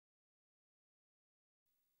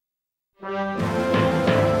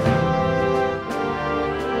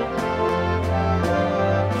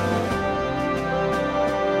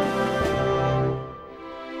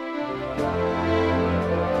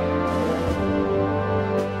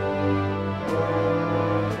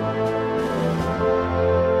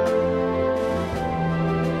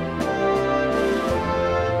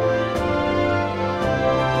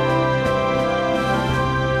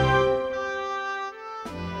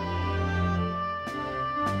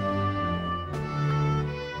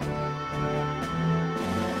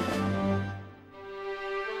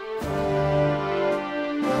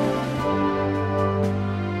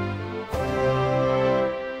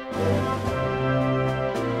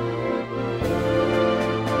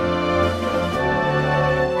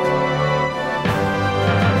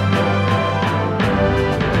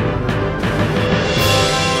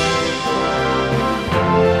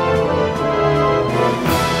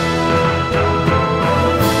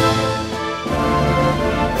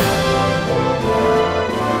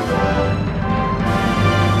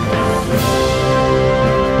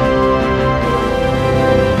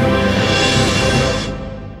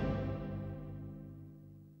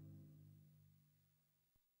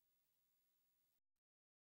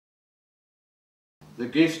The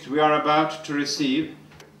gift we are about to receive,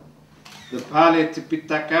 the World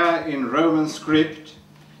Tipitaka in Roman script,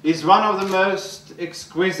 is one of the most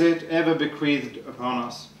exquisite ever bequeathed upon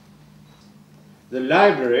us. The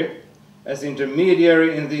library, as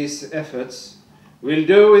intermediary in these efforts, will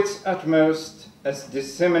do its utmost as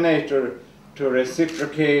disseminator to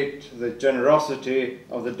reciprocate the generosity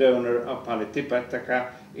of the donor of World Tipitaka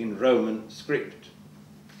in Roman script.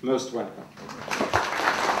 Most welcome.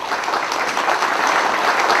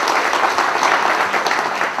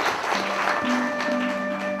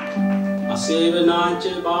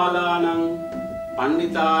 Sevanāca bālānaṁ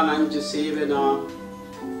pandhitānaṁ ca sevanā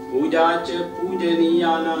pūjāca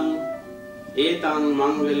pūjanīyānaṁ etaṁ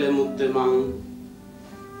mangalamuttamam.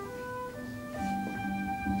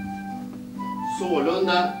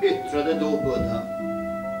 Sålunda yttrade då Buddha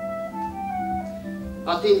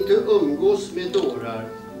att inte umgås med dårar,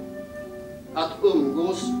 att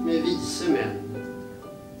umgås med vise män,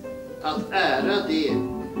 att ära det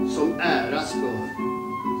som äras bör.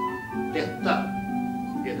 Detta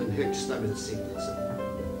är den högsta välsignelsen.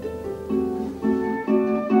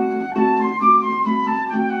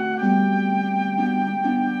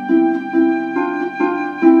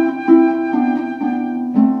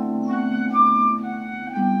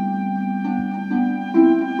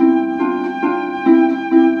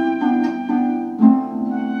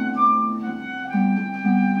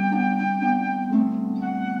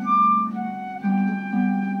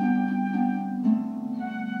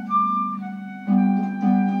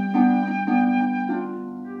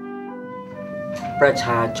ประช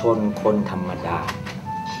าชนคนธรรมดา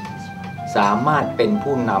สามารถเป็น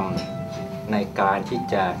ผู้นำในการที่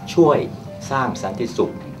จะช่วยสร้างสันติสุ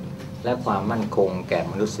ขและความมั่นคงแก่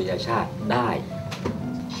มนุษยชาติได้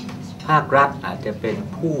ภาครัฐอาจจะเป็น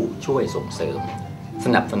ผู้ช่วยส่งเสริมส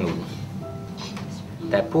นับสนุน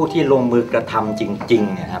แต่ผู้ที่ลงมือกระทำจริง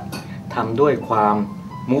ๆนะครับทำด้วยความ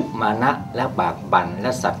มุมานะและบากบั่นแล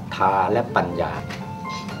ะศรัทธาและปัญญา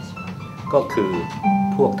ก็คือ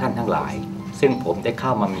พวกท่านทั้งหลายซึ่งผมได้เข้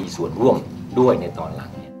ามามีส่วนร่วมด้วยในตอนหลั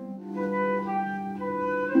งเนี่ย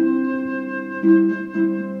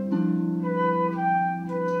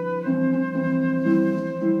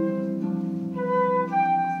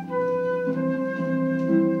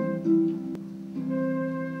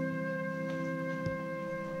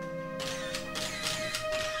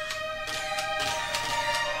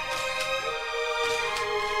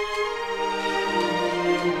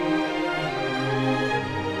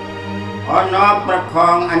ขอน้อมประคอ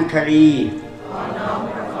งอัญชลี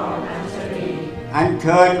อัญเ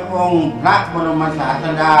ชิญองค์พระบรมศาส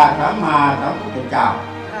ดาสัมมาสัมพุทธเจ้า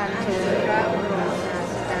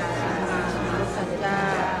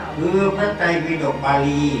คือพระไตรปิฎกบา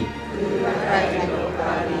ลี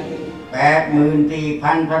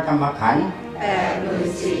84,000 พระธรรมขันธ์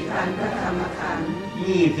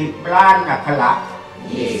20 ล้านอักขระ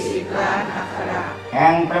แห่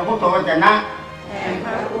งพระพุทธวจนะ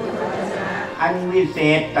อันวิเศ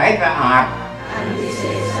ษใสสะอาด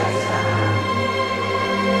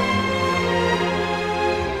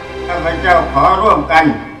ข้าพเจ้าขอร่วมกัน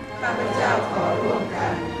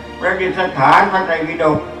ประดิษฐานพระไตรปิฎ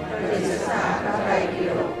ก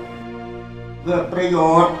เพื่อประโย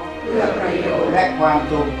ชน์และความ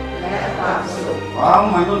สุขของ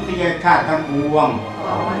มนุษยชาติทั้งปวง